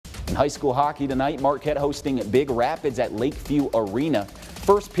In high school hockey tonight, Marquette hosting Big Rapids at Lakeview Arena.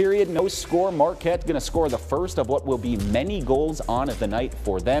 First period, no score. Marquette going to score the first of what will be many goals on the night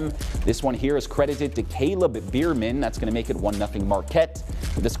for them. This one here is credited to Caleb Bierman. That's going to make it 1-0 Marquette.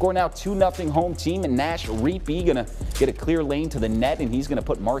 With the score now 2-0 home team, and Nash Reapy going to get a clear lane to the net, and he's going to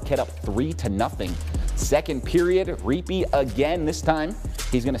put Marquette up 3-0. Second period, Reapy again. This time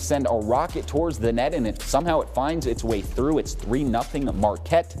he's going to send a rocket towards the net, and somehow it finds its way through. It's 3-0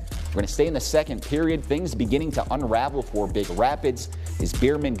 Marquette. We're going to stay in the second period. Things beginning to unravel for Big Rapids. Is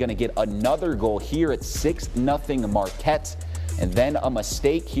Bierman going to get another goal here at 6-0 Marquette? And then a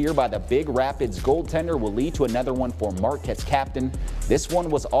mistake here by the Big Rapids goaltender will lead to another one for Marquette's captain. This one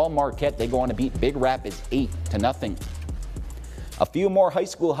was all Marquette. They go on to beat Big Rapids 8-0. A few more high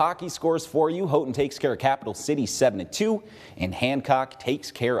school hockey scores for you. Houghton takes care of Capital City 7-2, and Hancock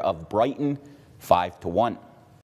takes care of Brighton 5-1.